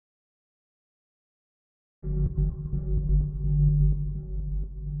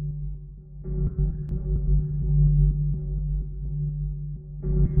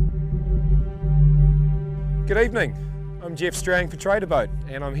Good evening, I'm Jeff Strang for Trader Boat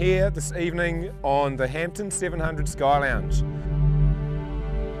and I'm here this evening on the Hampton 700 Skylounge.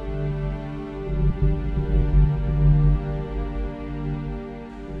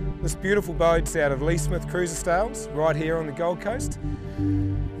 This beautiful boat's out of Lee Smith Cruiser Sales, right here on the Gold Coast.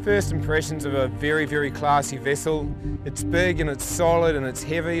 First impressions of a very classy vessel. It's big and it's solid and it's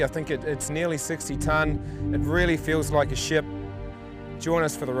heavy. I think it's nearly 60 tonne. It really feels like a ship. Join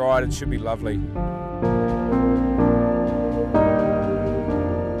us for the ride, it should be lovely.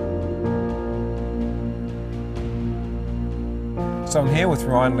 So I'm here with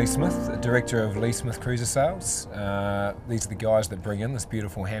Ryan Lee Smith, the Director of Lee Smith Cruiser Sales. These are the guys that bring in this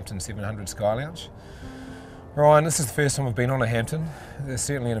beautiful Hampton 700 Skylounge. Ryan, this is the first time I've been on a Hampton. They're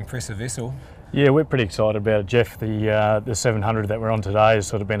certainly an impressive vessel. Yeah, we're pretty excited about it, Jeff. The 700 that we're on today has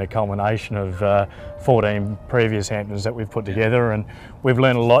sort of been a culmination of 14 previous Hamptons that we've put together, and we've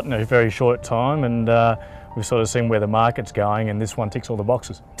learned a lot in a very short time, and we've sort of seen where the market's going, and this one ticks all the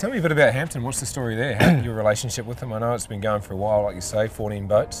boxes. Tell me a bit about Hampton. What's the story there? Your relationship with them? I know it's been going for a while, like you say, 14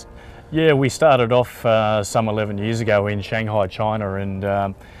 boats. Yeah, we started off some 11 years ago in Shanghai, China,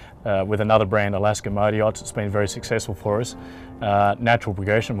 and with another brand, Alaska Motor Yachts. It's been very successful for us. Natural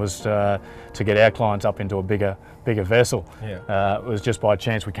progression was to get our clients up into a bigger vessel. Yeah. It was just by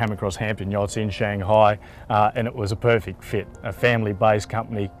chance we came across Hampton Yachts in Shanghai, and it was a perfect fit. A family-based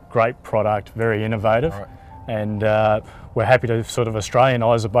company, great product, very innovative, right. And we're happy to sort of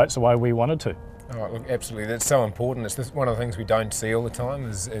Australianise the boats the way we wanted to. Oh, look, absolutely, that's so important. It's one of the things we don't see all the time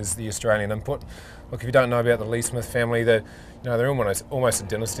is the Australian input. Look, if you don't know about the Lee Smith family, they're almost a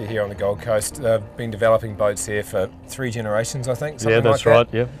dynasty here on the Gold Coast. They've been developing boats here for 3 generations, I think. Yeah, that's right.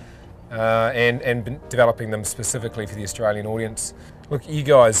 Yeah. And been developing them specifically for the Australian audience. Look, you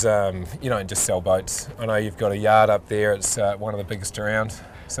guys, you don't just sell boats. I know you've got a yard up there. It's one of the biggest around.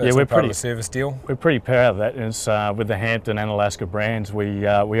 So yeah, we're part of a service deal. We're pretty proud of that. It's, with the Hampton and Alaska brands, we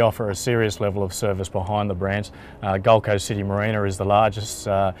offer a serious level of service behind the brands. Gold Coast City Marina is the largest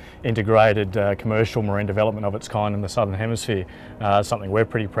integrated commercial marine development of its kind in the Southern Hemisphere. Something we're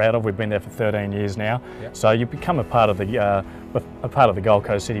pretty proud of. We've been there for 13 years now. Yep. So you become a part of the Gold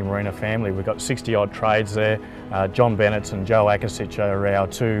Coast City Marina family. We've got 60 odd trades there. John Bennett and Joe Akasich are our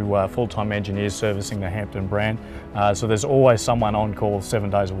 2 full-time engineers servicing the Hampton brand. So there's always someone on call 7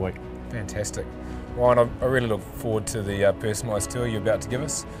 days a week. Fantastic. Ryan, I really look forward to the personalised tour you're about to give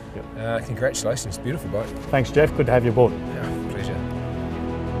us. Yep. Congratulations, beautiful boat. Thanks, Jeff. Good to have you aboard. Yeah, pleasure.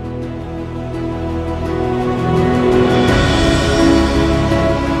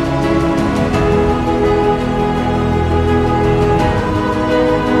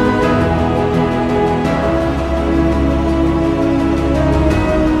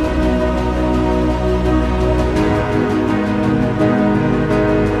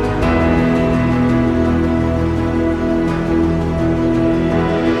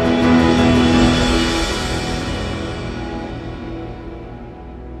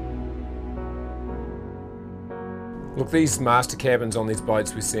 Look, these master cabins on these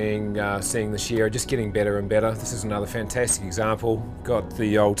boats we're seeing this year are just getting better and better. This is another fantastic example. Got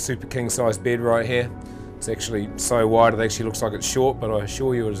the old super king size bed right here. It's actually so wide it actually looks like it's short, but I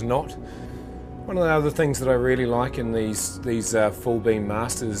assure you it is not. One of the other things that I really like in these full beam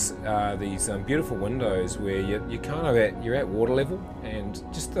masters are these beautiful windows where you're at water level, and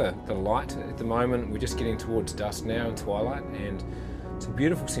just the light at the moment. We're just getting towards dusk now and twilight, and it's a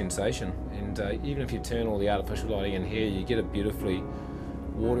beautiful sensation. And even if you turn all the artificial lighting in here, you get a beautifully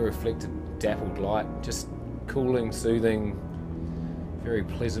water reflected dappled light. Just cooling, soothing, very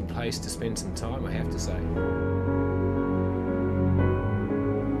pleasant place to spend some time, I have to say.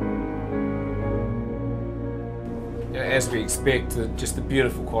 As we expect, just the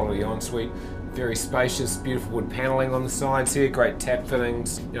beautiful quality ensuite, very spacious, beautiful wood panelling on the sides here, great tap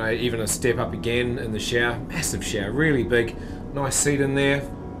fittings, even a step up again in the shower, massive shower, really big, nice seat in there,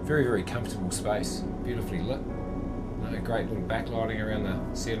 very comfortable space, beautifully lit, great little backlighting around the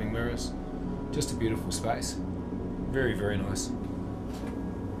ceiling mirrors, just a beautiful space, very nice.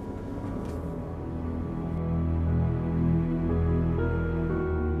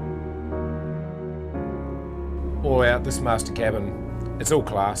 All out, this master cabin, it's all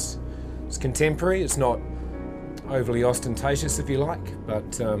class. It's contemporary, it's not overly ostentatious if you like,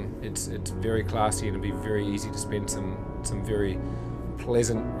 but it's very classy and it'll be very easy to spend some very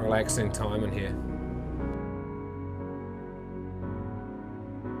pleasant, relaxing time in here.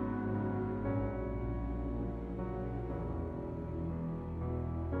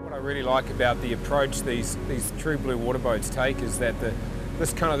 What I really like about the approach these true blue water boats take is that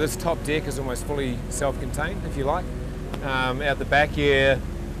this top deck is almost fully self-contained, if you like. Out the back here,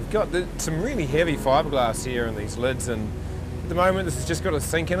 we've got some really heavy fiberglass here in these lids, and at the moment this has just got a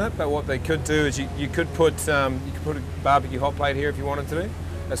sink in it, but what they could do is you could put a barbecue hot plate here if you wanted to.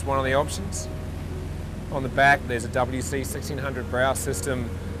 That's one of the options. On the back there's a WC 1600 brow system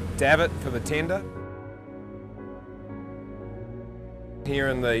davit for the tender. Here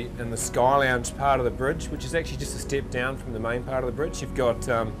in the Skylounge part of the bridge, which is actually just a step down from the main part of the bridge, you've got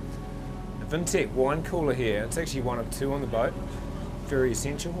a Vintec wine cooler here. It's actually one of two on the boat. Very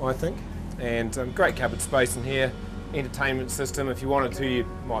essential, I think. And great cupboard space in here. Entertainment system. If you wanted to, you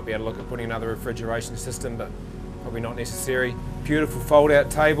might be able to look at putting another refrigeration system, but probably not necessary. Beautiful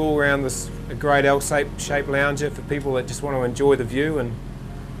fold-out table around this, a great L-shaped lounger for people that just want to enjoy the view, and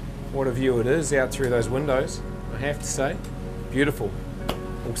what a view it is out through those windows, I have to say. Beautiful.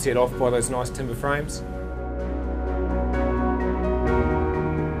 All set off by those nice timber frames.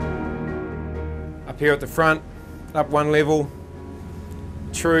 Up here at the front, up one level,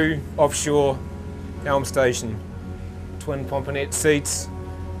 true offshore helm station. Twin pomponette seats,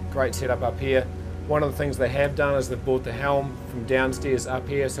 great setup up here. One of the things they have done is they've brought the helm from downstairs up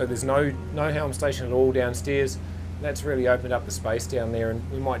here, so there's no helm station at all downstairs. That's really opened up the space down there, and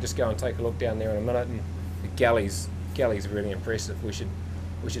we might just go and take a look down there in a minute. And the galley's really impressive. We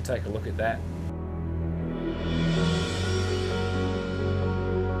should take a look at that.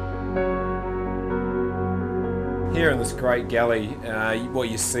 Here in this great galley, what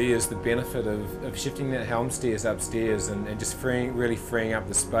you see is the benefit of shifting that helm stairs upstairs and just really freeing up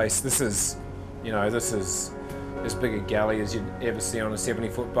the space. This is as big a galley as you'd ever see on a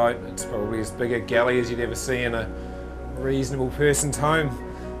 70-foot boat. It's probably as big a galley as you'd ever see in a reasonable person's home.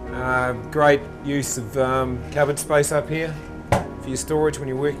 Great use of cupboard space up here for your storage when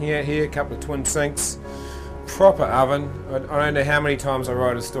you're working out here. A couple of twin sinks, proper oven. I don't know how many times I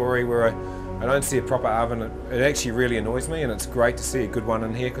write a story where I don't see a proper oven. It actually really annoys me, and it's great to see a good one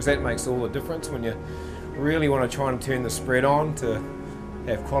in here, because that makes all the difference when you really want to try and turn the spread on. To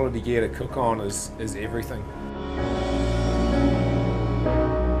have quality gear to cook on is everything.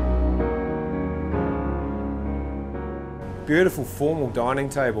 Beautiful formal dining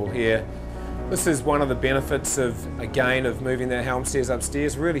table here. This is one of the benefits of moving that helm stairs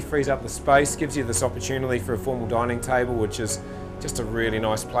upstairs. Really frees up the space, gives you this opportunity for a formal dining table, which is just a really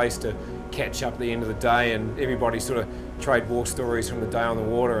nice place to catch up at the end of the day, and everybody sort of trade war stories from the day on the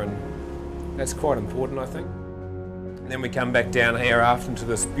water, and that's quite important, I think. And then we come back down here after into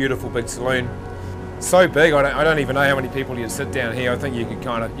this beautiful big saloon. So big, I don't even know how many people you'd sit down here. I think you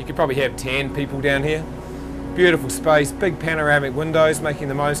could probably have 10 people down here. Beautiful space, big panoramic windows, making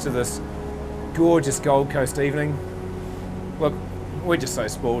the most of this gorgeous Gold Coast evening. Look, we're just so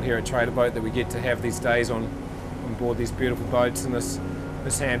spoiled here at Trader Boat that we get to have these days on board these beautiful boats, and this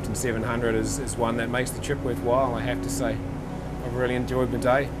Hampton 700 is one that makes the trip worthwhile, I have to say. I've really enjoyed the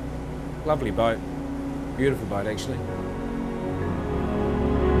day. Lovely boat. Beautiful boat, actually.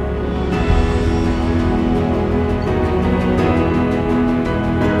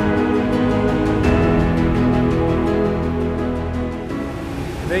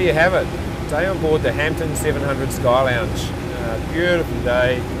 There you have it. Day on board the Hampton 700 Skylounge. Beautiful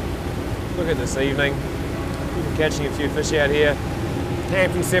day. Look at this evening. People catching a few fish out here.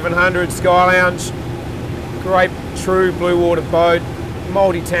 Hampton 700 Skylounge. Great true blue water boat.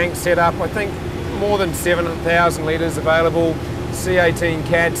 Multi-tank setup. I think more than 7,000 litres available. C18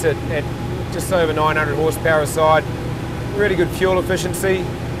 cats at just over 900 horsepower a side. Really good fuel efficiency.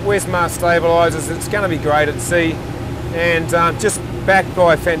 Westmast stabilisers. It's going to be great at sea. And just backed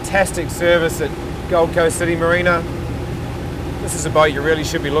by fantastic service at Gold Coast City Marina. This is a boat you really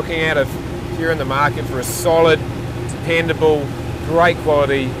should be looking at if you're in the market for a solid, dependable, great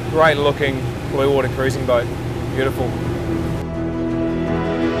quality, great looking blue water cruising boat. Beautiful.